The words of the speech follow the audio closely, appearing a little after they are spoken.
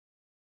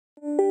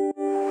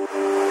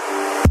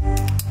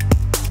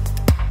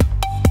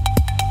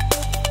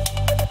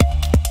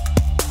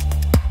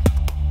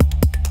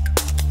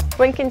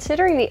When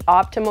considering the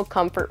optimal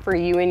comfort for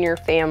you and your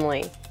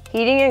family,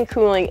 heating and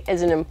cooling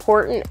is an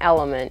important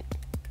element.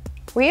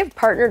 We have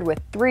partnered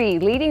with 3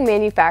 leading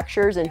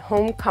manufacturers in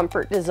home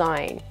comfort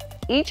design,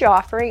 each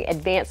offering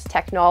advanced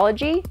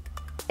technology,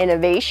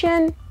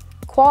 innovation,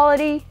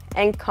 quality,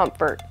 and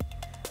comfort.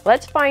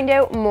 Let's find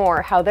out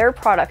more how their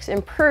products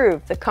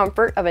improve the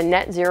comfort of a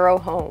net zero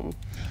home.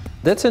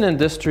 Ditson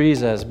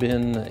Industries has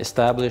been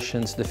established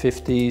since the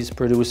 50s,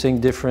 producing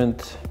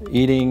different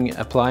heating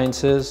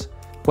appliances.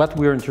 What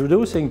we're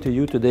introducing to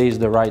you today is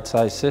the right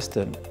size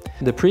system.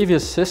 The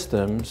previous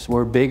systems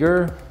were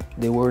bigger,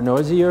 they were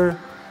noisier,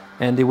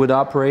 and they would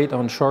operate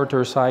on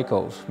shorter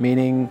cycles,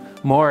 meaning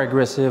more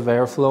aggressive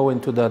airflow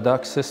into the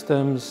duct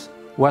systems.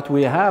 What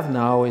we have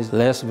now is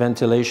less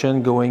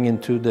ventilation going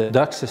into the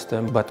duct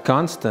system, but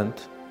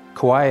constant,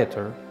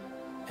 quieter,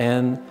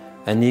 and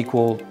an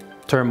equal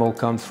thermal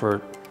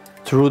comfort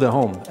through the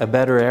home, a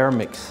better air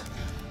mix.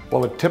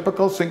 While a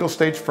typical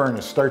single-stage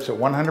furnace starts at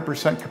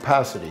 100%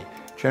 capacity,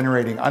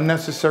 generating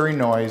unnecessary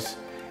noise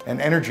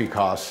and energy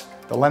costs,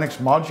 the Lennox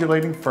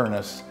modulating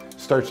furnace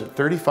starts at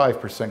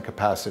 35%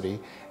 capacity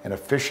and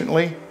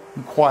efficiently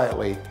and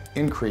quietly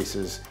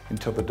increases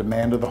until the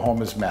demand of the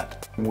home is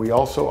met. We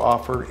also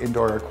offer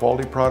indoor air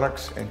quality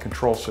products and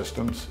control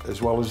systems,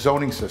 as well as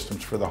zoning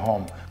systems for the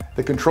home.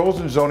 The controls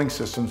and zoning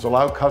systems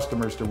allow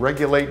customers to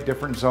regulate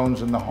different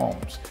zones in the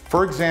homes.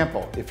 For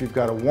example, if you've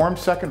got a warm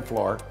second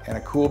floor and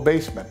a cool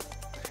basement,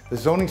 the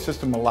zoning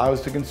system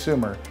allows the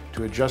consumer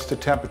to adjust the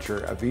temperature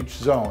of each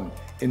zone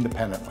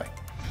independently.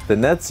 The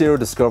Net Zero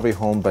Discovery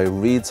Home by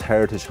Reed's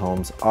Heritage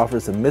Homes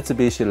offers a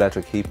Mitsubishi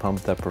electric heat pump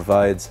that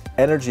provides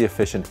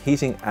energy-efficient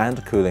heating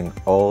and cooling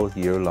all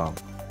year long.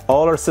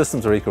 All our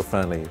systems are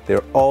eco-friendly.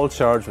 They're all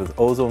charged with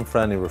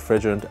ozone-friendly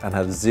refrigerant and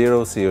have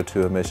 0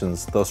 CO2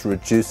 emissions, thus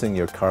reducing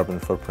your carbon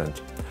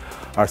footprint.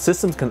 Our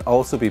systems can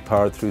also be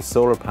powered through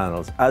solar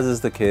panels, as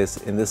is the case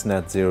in this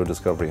Net Zero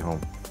Discovery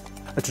Home.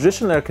 A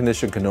traditional air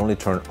conditioner can only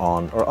turn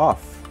on or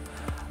off,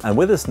 and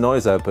with this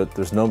noise output,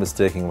 there's no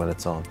mistaking when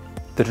it's on.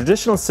 The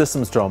traditional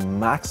systems draw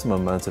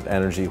maximum amounts of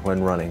energy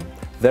when running,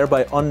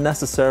 thereby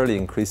unnecessarily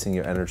increasing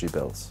your energy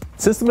bills.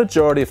 Since the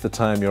majority of the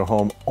time your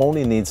home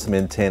only needs to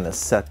maintain a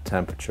set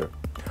temperature,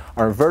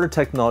 our inverter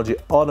technology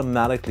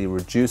automatically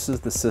reduces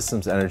the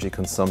system's energy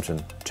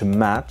consumption to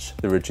match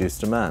the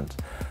reduced demand,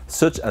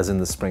 such as in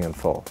the spring and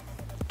fall.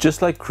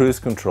 Just like cruise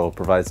control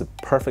provides a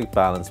perfect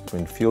balance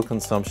between fuel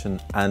consumption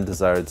and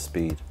desired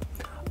speed,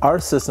 our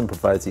system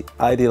provides the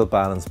ideal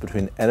balance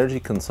between energy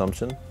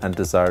consumption and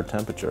desired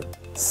temperature.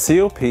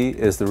 COP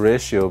is the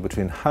ratio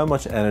between how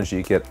much energy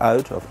you get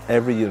out of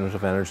every unit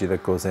of energy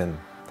that goes in.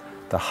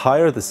 The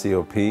higher the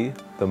COP,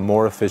 the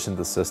more efficient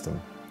the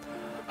system.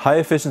 High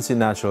efficiency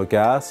natural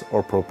gas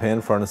or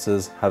propane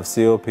furnaces have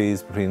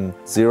COPs between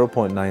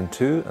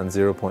 0.92 and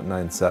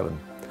 0.97.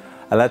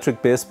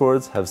 Electric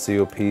baseboards have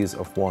COPs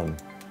of 1.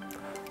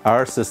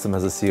 Our system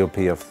has a COP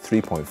of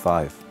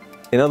 3.5.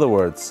 In other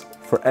words,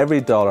 for every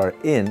dollar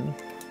in,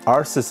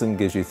 our system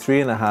gives you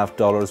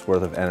 $3.50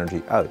 worth of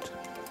energy out.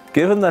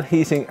 Given that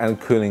heating and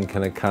cooling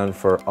can account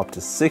for up to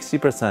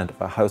 60%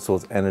 of a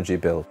household's energy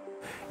bill,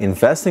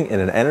 investing in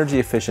an energy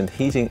efficient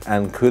heating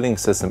and cooling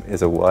system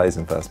is a wise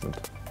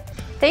investment.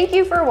 Thank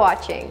you for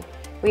watching.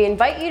 We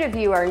invite you to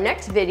view our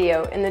next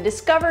video in the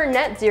Discover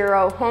Net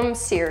Zero Home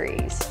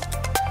series.